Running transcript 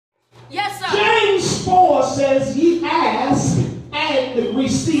12 says, ye ask and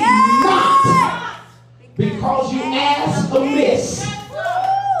receive not, because you ask amiss,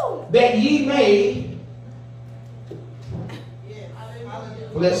 that ye may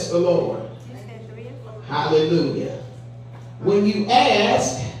bless the Lord. Hallelujah. When you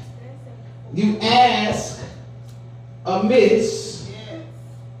ask amiss,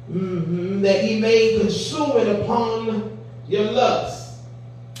 that ye may consume it upon your lust.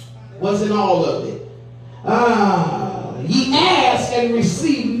 Wasn't all of it. Ye ask and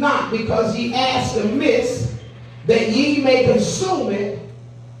receive not, because ye ask amiss, that ye may consume it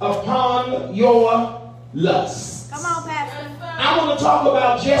upon your lust. Come on, Pastor. I want to talk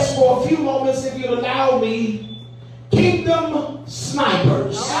about, just for a few moments, if you'd allow me, kingdom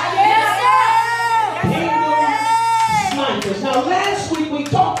snipers. Yes, sir. Kingdom snipers. Now, last week we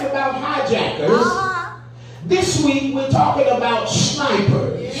talked about hijackers. This week we're talking about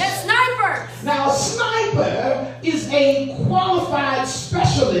snipers. Yes, snipers. Now, a sniper is a qualified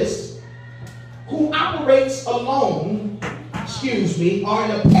specialist who operates alone, or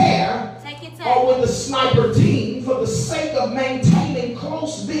in a pair, or with a sniper team for the sake of maintaining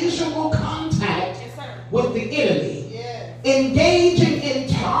close visual contact with the enemy, engaging in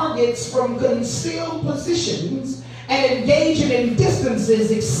targets from concealed positions, and engaging in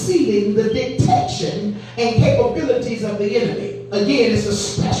distances exceeding the detection and capabilities of the enemy. Again, it's a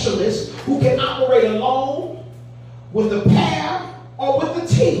specialist who can operate alone, with a pair, or with a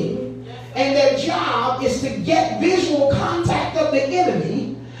team, and their job is to get visual contact of the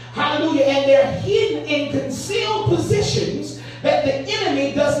enemy. Hallelujah. And they're hidden in concealed positions that the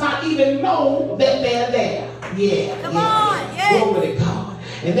enemy does not even know that they're there. Come on. Yeah. Glory to God.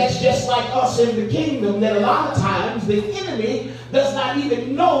 And that's just like us in the kingdom, that a lot of times the enemy does not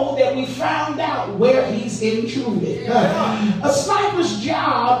even know that we found out where he's intruded. A sniper's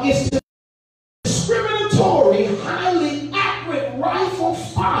job is to discriminatory, highly accurate rifle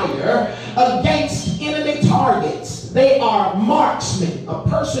fire against enemy targets. They are marksmen, a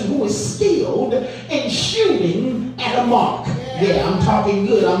person who is skilled in shooting at a mark. Yeah, I'm talking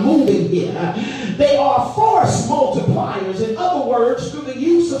good. I'm moving here. They are force multipliers. In other words, through the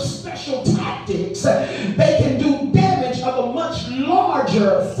use of special tactics, they can do damage of a much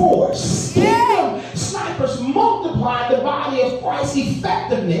larger force. Snipers multiply the body of Christ's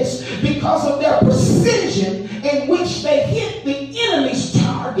effectiveness because of their precision in which they hit the enemy's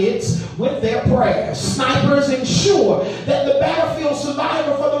targets with their prayers. Snipers ensure that the battlefield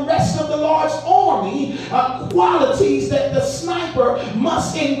survivor for the rest of the Lord's army, qualities that the sniper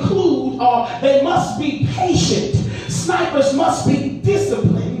must include are they must be patient, snipers must be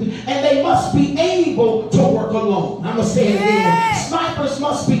disciplined, and they must be able to work alone. I'm going to say it again. Snipers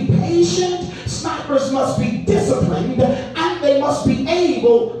must be patient, snipers must be disciplined, and they must be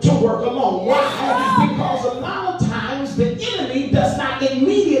able to work alone. Why? Because a lot of times the enemy does not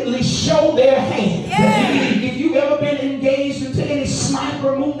immediately show their hand. If you've ever been engaged into any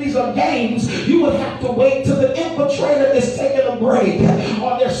sniper movies or games, you would have to wait till the infiltrator is taking a break,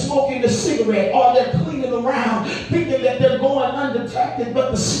 or they're smoking a cigarette, or they're cleaning around thinking that they're going undetected,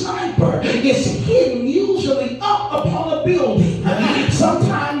 but the sniper is hidden, usually up upon a building,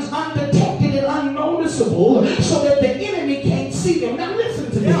 sometimes undetected and unnoticeable, so that the enemy can't see them. Now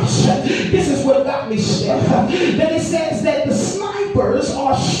listen to this. This is what got me stuck. That it says that the snipers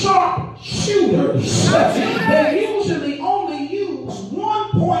are sharp shooters. They usually only use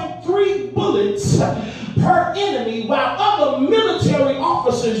 1.3 bullets per enemy, while other military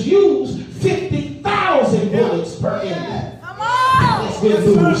officers use 50,000 bullets per enemy. That's good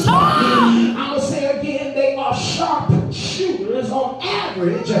news. I'm going to say again, they are sharp shooters on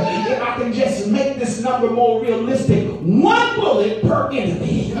average. If I can just make this number more realistic, 1 bullet per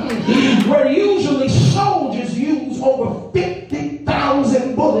enemy. Where usually soldiers use over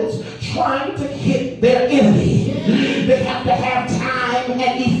 50,000 bullets trying to hit their enemy. They have to have time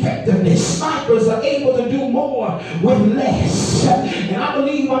and effectiveness. Snipers are able to do more with less. And I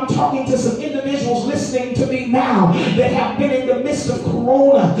believe I'm talking to some individuals listening to me now that have been in the midst of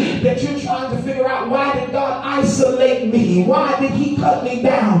Corona, that you're trying to figure out, why did God isolate me? Why did he cut me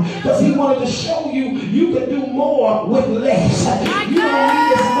down? Because he wanted to show you you can do more with less. You don't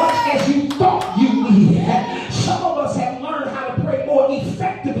need as much as you thought you needed. Some of us have learned how to pray more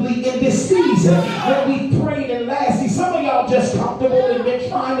effectively in this season than we prayed in last season. Some of y'all just comfortable and been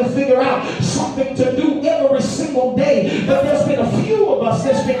trying to figure out something to do every single day. But there's been a few of us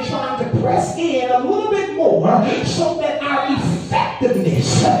that's been trying to press in a little bit more so that our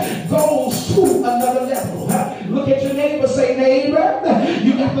effectiveness goes to another level. Look at your neighbor, say, neighbor,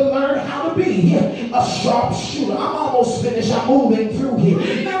 you got to learn how to be a sharp shooter. I'm almost finished. I'm moving through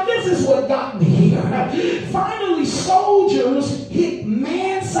here. Now, this is what got me here.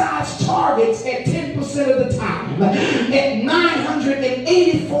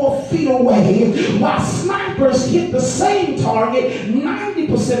 away, while snipers hit the same target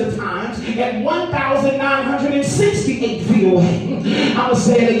 90% of times at 1,968 feet away. I'm going to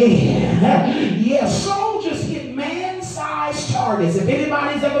say it again. Yeah, soldiers hit man-sized targets. If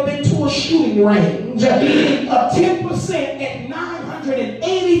anybody's ever been to a shooting range, 10% at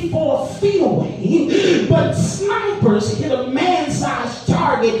 984 feet away, but snipers hit a man-sized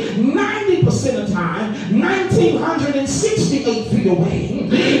target 90% of the time, 1,968 feet away.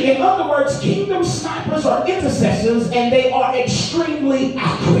 In other words, kingdom snipers are intercessors, and they are extremely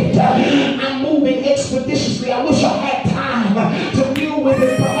accurate. I'm moving expeditiously. I wish I had time to deal with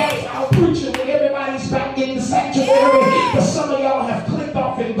it. Perhaps I'll preach it when everybody's back in the sanctuary, but some of y'all have clicked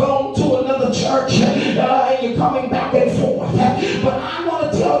off and gone to another church, and you're coming back and forth. But I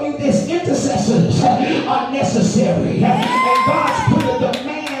want to tell you this: intercessors are necessary, and God's put a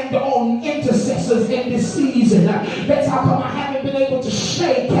demand on intercessors in this season. That's how come I haven't been able to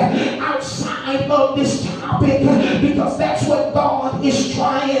shake outside of this topic, because that's what God is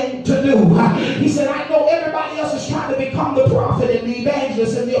trying to do. He said, I know everybody else is trying to become the prophet and the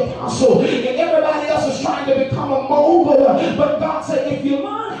evangelist and the apostle, and everybody else is trying to become a mogul, but God said, if you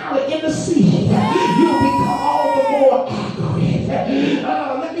learn how to intercede, you'll become all the more accurate.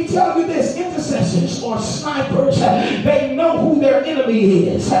 Let me tell you this: intercessors or snipers, they know who their enemy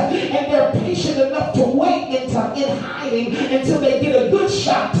is, and they're patient enough to wait in hiding until they get a good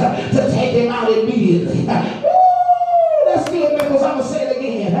shot to take him out immediately. That's good, because I'm going to say it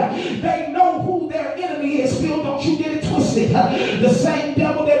again. They know who their enemy is. Phil, don't you get it twisted. The same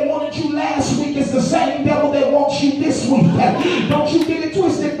devil that wanted you last week is the same devil that wants you this week. Don't you get it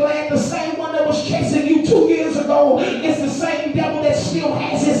twisted, Glad. The same one that was chasing you 2 years ago is the same devil that still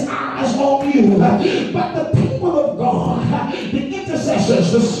has his eyes on you. But the people of God, the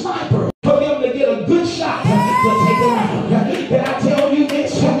intercessors, the snipers, for them to get a good shot to take them out. Can I tell you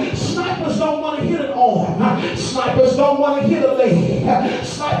this? Snipers don't want to hit an arm. Snipers don't want to hit a leg.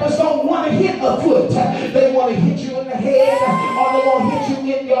 Snipers don't want to hit a foot. They want to hit you in the head, or they want to hit you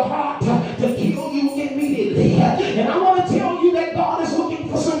in your heart to kill you immediately. And I want to tell you that God is looking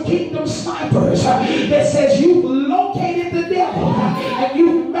for some kingdom snipers that says you've located the devil, and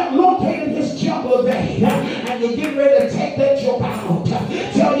you've located his jugular vein, and you're getting ready to take that joke out.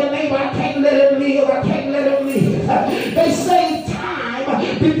 Tell your neighbor, I can't let him live. I can't let him live. They save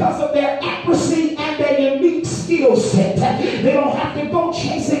time because of their accuracy and their unique skill set. They don't have to go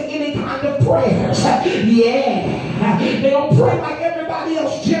chasing any kind of prayers. Yeah. They don't pray like everybody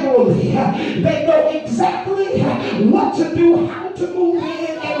else generally. They know exactly what to do, how to move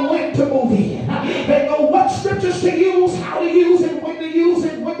in, and when to move in. They know what scriptures to use, how to use it, when to use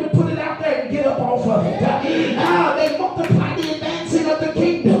it, when to put it out there and get up off of it. They multiply the advancing of the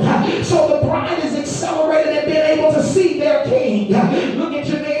kingdom. So the bride is accelerated and being able to see their king. Look at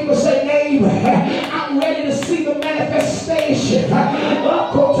your neighbor, say, neighbor, I'm ready to see the manifestation of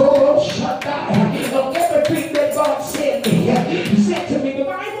everything that God said to me. The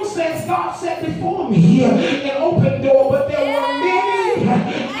Bible says God set before me an open door, but there were many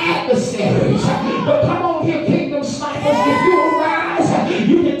adversaries. But come on here, kingdom snipers, if you arise,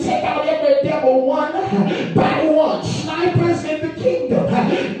 you can take out every devil one by one. Snipers in the kingdom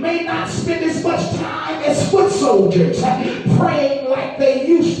may not spend as much time as foot soldiers praying like they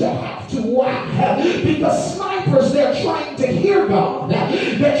used to have to. Why? Because snipers, they're trying to hear God.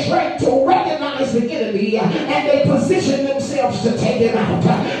 They're trying to recognize the enemy, and they position themselves to take him out.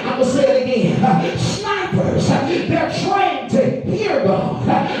 I'm going to say it again. Snipers, they're trying to hear God.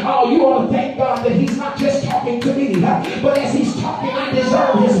 Oh, you ought to thank God that he's not just talking to me, but as he's talking, I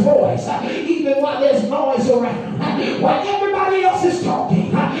deserve his voice. Even while there's noise around, while everybody else is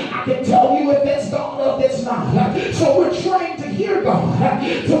talking, I can tell you if that's God or if that's not. So we're trying to hear God.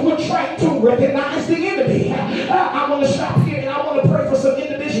 So we're trying to recognize the enemy. I want to stop here, and I want to pray for some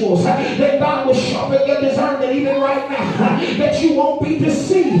individuals that God will sharpen your discernment even right now, that you won't be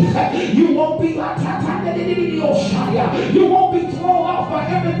deceived. You won't be like you won't be thrown off by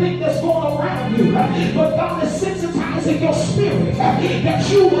everything that's going around you. But God is sensitizing your spirit that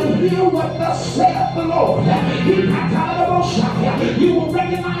you will hear what thus saith the Lord. You will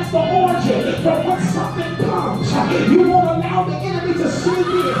recognize the origin from whence something comes. You won't allow the enemy to sneak in.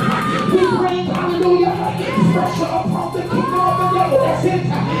 We bring, hallelujah, pressure upon the kingdom of the devil. That's it.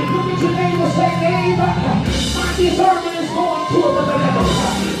 Look at your neighbor, say, neighbor, my discernment is going to another level.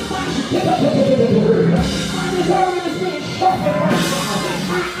 My discernment is being sharpened right now.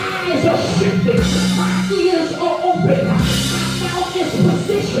 My eyes are shifting. My ears are open. I'm now in this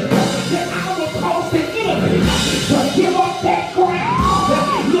position that I will cause the enemy to give up that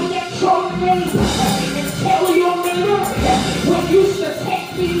ground. Look at your neighbor and tell your neighbor, what used to take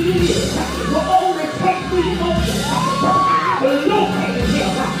me years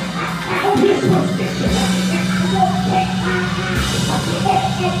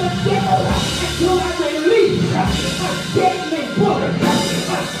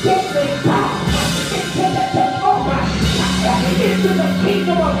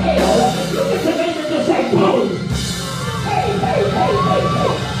kingdom of hell. Look at your neighbor and just say, boom. Hey, hey, hey, hey,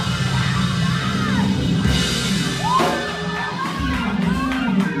 hey.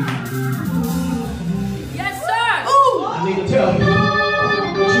 Yes, sir. I need to tell you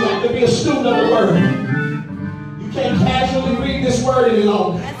that you have to be a student of the word. You can't casually read this word any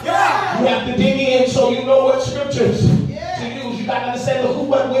longer. You have to dig in so you know what scriptures to use. You got to understand the who,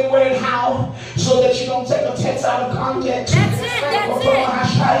 what, when, where, and how, so that you don't take a text out of context. That's it. That's it.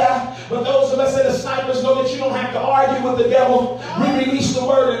 But those of us that are snipers know that you don't have to argue with the devil. We release the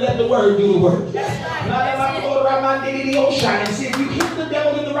word and let the word do the work. And see, if you hit the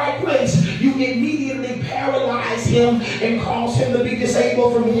devil in the right place, you immediately paralyze him and cause him to be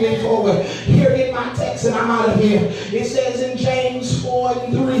disabled from moving forward. Here in my text, and I'm out of here. It says in James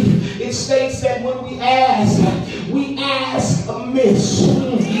 4:3, it states that when we ask amiss.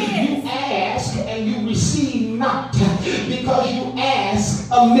 You ask and you receive not, because you ask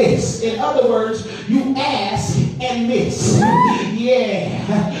amiss. In other words, you ask and miss.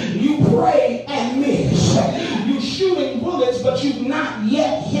 Yeah. You pray and miss. You shooting bullets, but you've not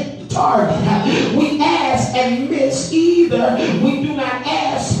yet hit the target. We ask and miss. Either we do not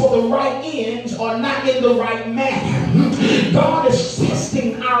ask for the right ends or not in the right manner. God is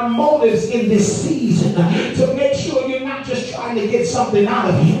testing our motives in this season to make sure you're not just trying to get something out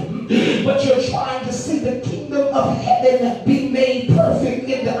of him, but you're trying to see the kingdom of heaven be made perfect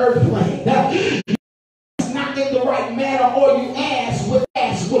in the earth plane. Not in the right manner, or you ask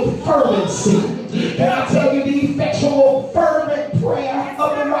with fervency. Can I tell you, the effectual fervent prayer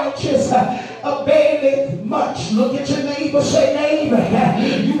of the righteous availeth much. Look at your neighbor, say neighbor.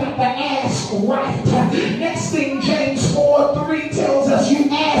 You got to ask right. Next thing, James 4:3 tells us, you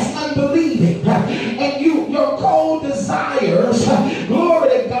ask unbelieving, and your cold desires, glory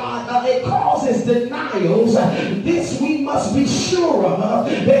to God, it causes denials. This we must be sure of,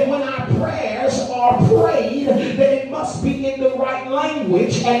 that when our prayers are prayed, that it must be in the right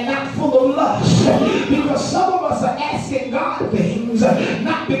language and not full of lust. Because some of us are asking God things,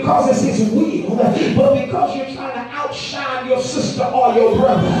 not because it's his will, but because you're trying to outshine your sister or your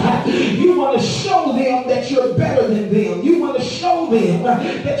brother. You want to show them that you're better than them. You want to show them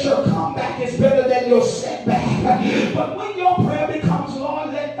that your comeback is better than your setback. But when your prayer becomes, Lord,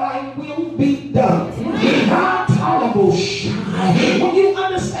 let thy will be done. When you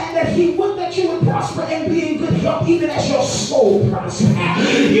understand that he would that you would prosper and be in good health, even as your soul prospers,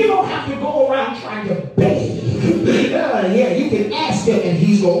 you don't have to go around trying to beg. You can ask him and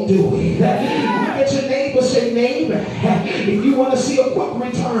he's going to do it. Look at your neighbor, say neighbor, if you want to see a quick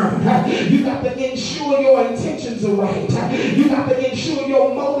return, you got to ensure your intentions are right. You got to ensure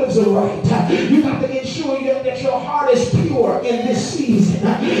your motives are right. You got to ensure that your heart is pure in this season.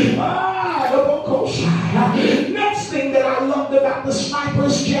 Next thing that I loved about the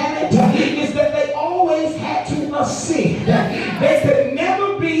snipers, Janet, is that they always had to ascend. They could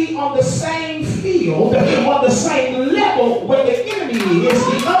never be on the same field, on the same level where the enemy is,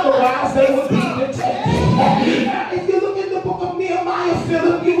 otherwise they would be detected. If you look in the book of Nehemiah,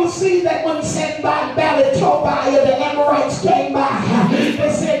 Philip, you will see that when sent by Bali Tobiah, the Amorites came by.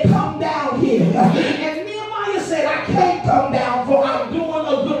 They said, come down here. And Nehemiah said, I can't come down, for I'm doing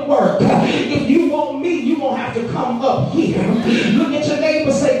a good work. If you want me, you're going to have to come up here. Look at your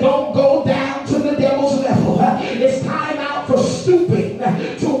neighbor, say, don't go down to the devil's level. It's time out for stooping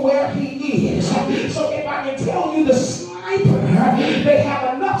to where he is. So if I can tell you, the sniper, they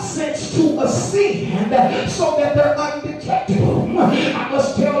have enough sense to ascend so that they're undetectable. I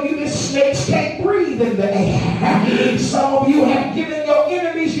must tell you, this snakes can't breathe in the air. Some of you have given your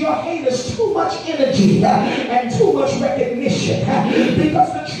enemies, your haters, too much energy and too much recognition.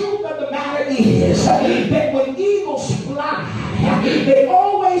 Because the truth of the matter is that when eagles fly, they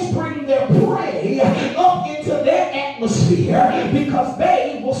always bring their prey up into their atmosphere because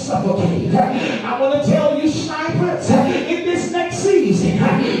they will suffocate. I want to tell you, snipers, in this next season,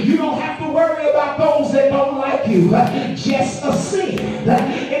 you don't have to worry about those that don't like you. Just ascend.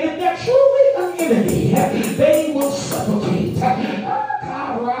 And if they're truly an enemy, they will suffocate.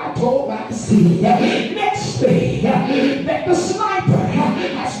 Next thing, that the sniper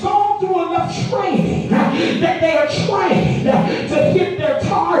has gone through enough training that they are trained to hit their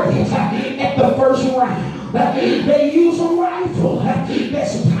target at the first round. They use a rifle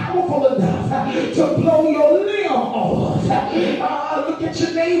that's powerful enough to blow your limb off. Look at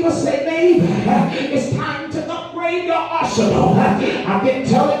your neighbor, say neighbor, it's time to upgrade your arsenal. I've been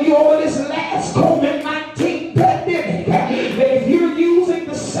telling you over this last COVID-19 pandemic that if you're using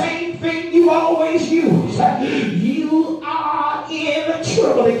the same thing you always use, you are in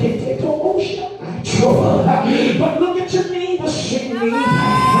trouble. But look at your neighbor, say neighbor,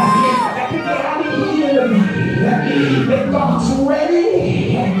 that God's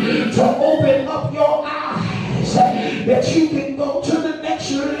ready to open up your eyes, that you can go to the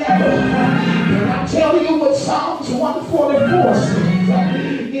next level. And I tell you what Psalms 144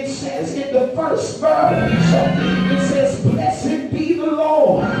 says. It says in the first verse, it says, blessed be the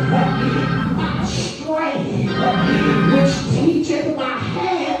Lord, my strength, which teacheth my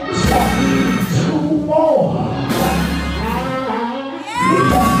hands to war.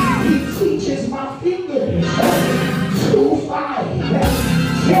 He teaches my fingers to fight.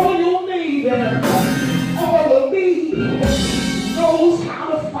 Tell your neighbor, all of me knows how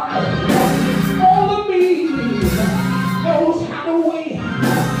to fight. All of me knows how to win.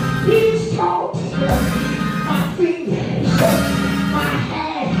 He's taught my fingers, my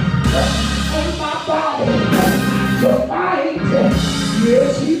hands, and my body to fight.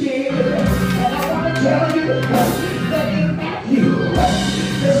 Yes, he did. And I want to tell you that in Matthew,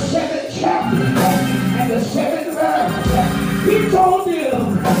 the 7th chapter and the 7th verse, he told them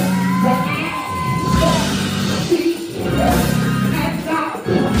to ask, seek, and knock.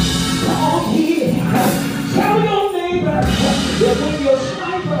 Come here. Tell your neighbor that when you're a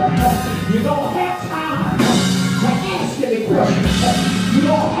sniper, you don't have time to ask any questions. You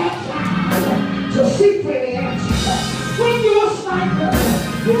don't have time to seek for any answers. When you're a sniper,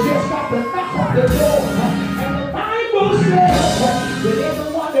 you just got to knock on the door. And the Bible says that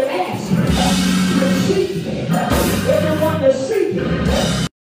everyone that asks receives it. Everyone that seeks it, and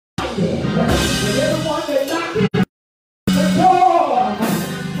everyone that knocks it, the door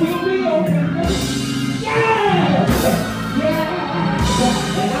will be open. Yes! Yes!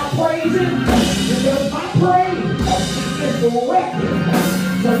 And I praise him because my praise is the weapon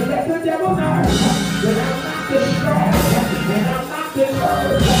to let the devil know that I'm not distracted and I'm not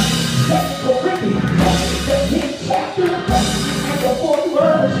disturbed. 2 Corinthians, the 10th chapter and the 4th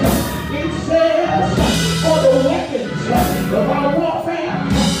verse, it says, for the weapons of our warfare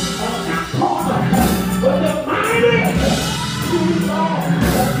are not carnal, but the mighty through God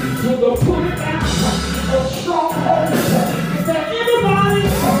to the pulling down of strongholds. Is there anybody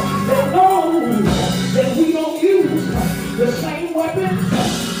that knows that we don't use the same weapons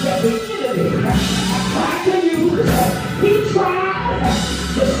that the enemy tried to use? He tried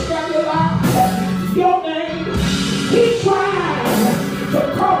to scandalize your name. He tried to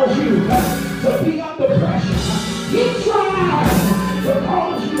cause you to be under pressure. He tried to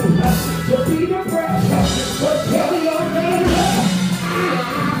cause you to be depressed. But tell your neighbor, I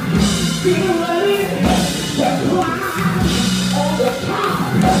feel ready to climb on the top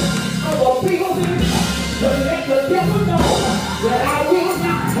of a building to let the devil know that I will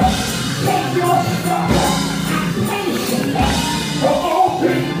not take your stuff. I'm patient for all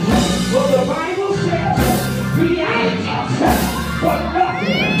things. But the Bible says, be anxious for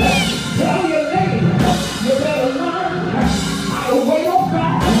nothing. Tell your neighbor, you better learn how to wait on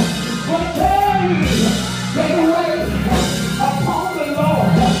God. But they wait upon the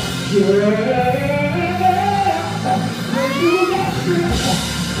Lord. Yeah. When you get strength,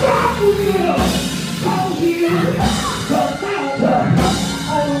 God will cause you to mount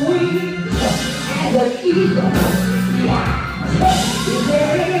on wings as an eagle. Yeah. Is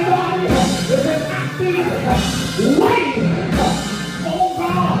there anybody that is not been waiting on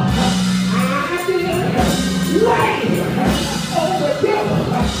God? I did waiting on the devil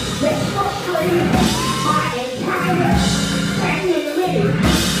that's frustrated my entire family.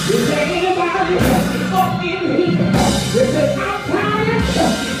 Is there anybody up in here that says, I'm tired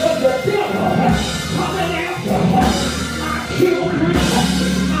of the devil coming after my children,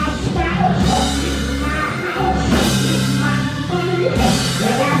 my spouse, my house, my money,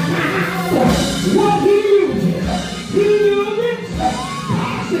 that I found what he uses. He uses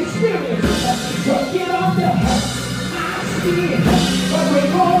past experience to get under my skin. But we're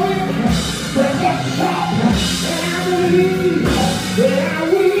going to get shot, and I believe that I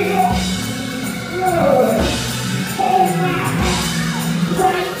will hold my hand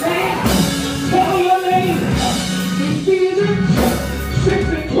right there. Tell your neighbor, Ephesians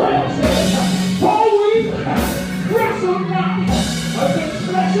 6:12 says, for we wrestle not against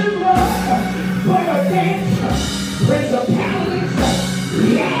flesh and blood, but against principalities,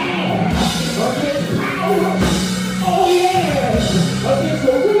 yeah, against powers, oh yes, against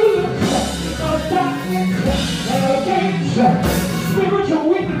the rulers of darkness, and against spiritual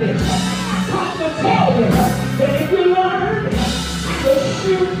wickedness. I come to tell you that if you learn to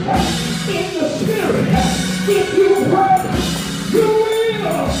shoot in the spirit, if you pray, you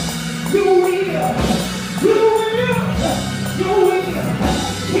will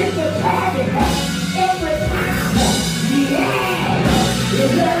hit the target every time. Yeah.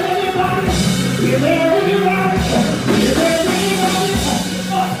 Is there anybody? Is there anybody?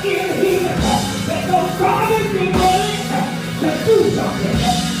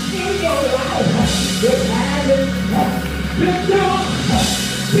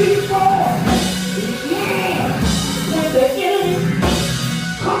 before. Yeah. When the enemy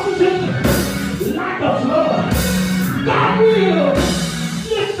comes in like a flood, God will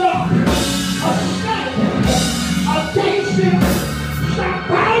lift up a standard against him. Stop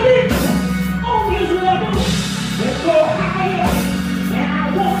fighting on his level and go higher. And I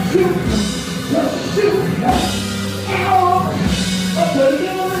want you to shoot arrows of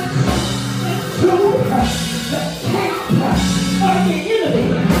deliverance into the camp of the enemy.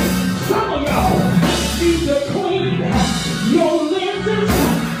 Some of y'all need to clean your lenses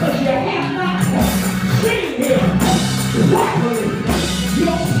because you have not seen him properly.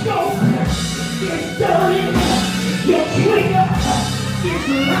 Your scope is dirty. Your trigger is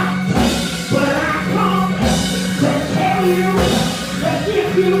locked. But I come to tell you that if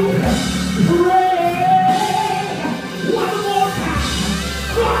you pray one more time,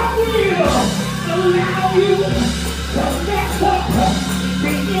 God will allow you to mess up the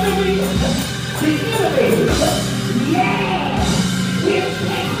enemy. Yeah, his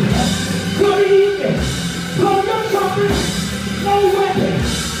hand. Good evening. Blow your trumpet. No weapon.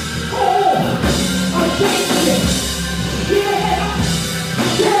 Oh, against it. Yeah.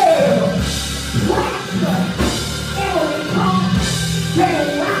 Yeah. Prosper. Every tongue that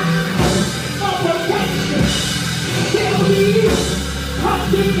rise up against it shall be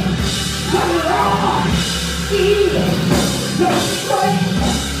condemned. The Lord is the strength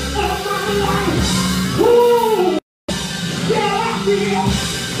of my life. Who shall I fear?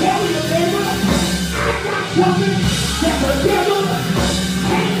 Tell your neighbor, I got something that the devil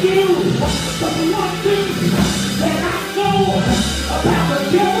can't use. But the one thing that I know about the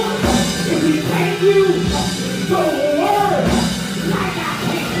devil is he can't use the word like I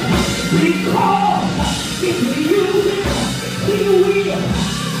can. Because if he uses it, he will.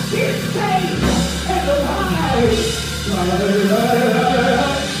 It's safe and alive.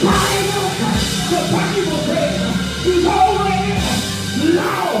 The Bible says he's already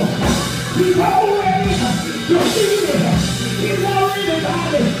lost. He's already defeated. He's already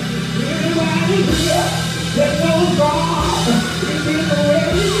died. Anybody here that knows God is in the way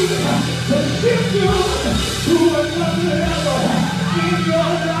to shift you to another level in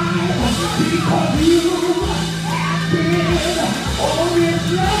your life because you have been on this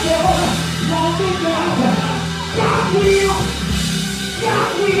level long enough. God will,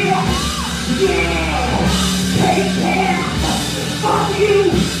 yeah, take care of you.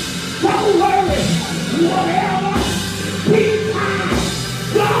 Don't worry, whatever be time,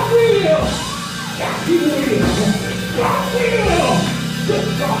 God will, yes he will. God will, good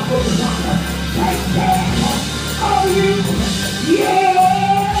God will take care of you.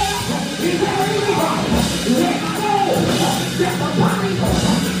 Yeah, is there anybody that knows that the Bible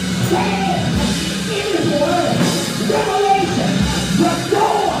says in his word, Revelation, the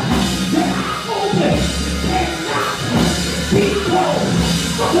door that I open cannot be closed.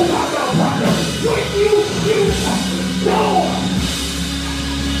 Talk about your brother. When you shoot, door,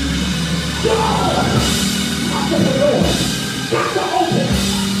 knock at the door. Got to open.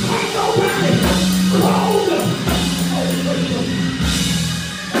 Ain't nobody close them.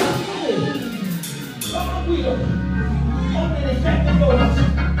 God will open effective doors.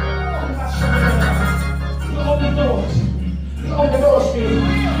 Open doors. You open doors for you.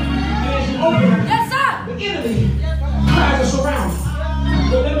 And as you open them, Yes, sir. the enemy tries to surround you.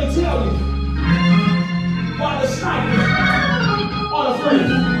 But let me tell you, why the snipers are afraid.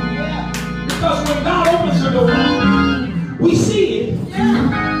 Because when God opens the door, we see it,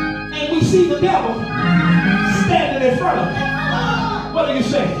 and we see the devil standing in front of it. What do you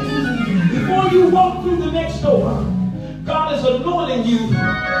say? Before you walk through the next door, God is anointing you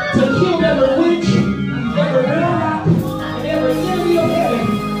to kill every witch, every warlock, and every enemy of heaven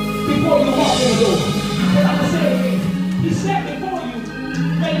before you walk in the door. And I'm going to say it again. He said before you,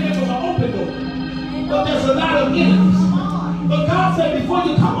 maybe it was an open door, but there's a lot of enemies. But God said before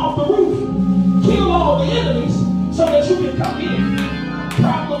you come off the roof, kill all the enemies so that you can come in.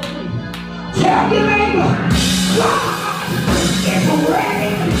 Problem 3. Tell your neighbor, God is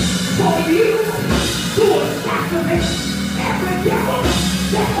ready for you to assassinate every devil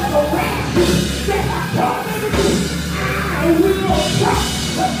that has harassed you, that has tormented you. I will trust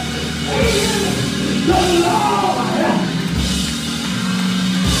in the Lord.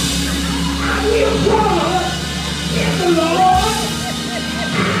 I will trust in the Lord.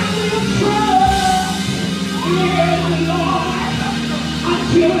 I will trust in the Lord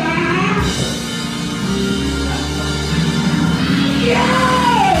until I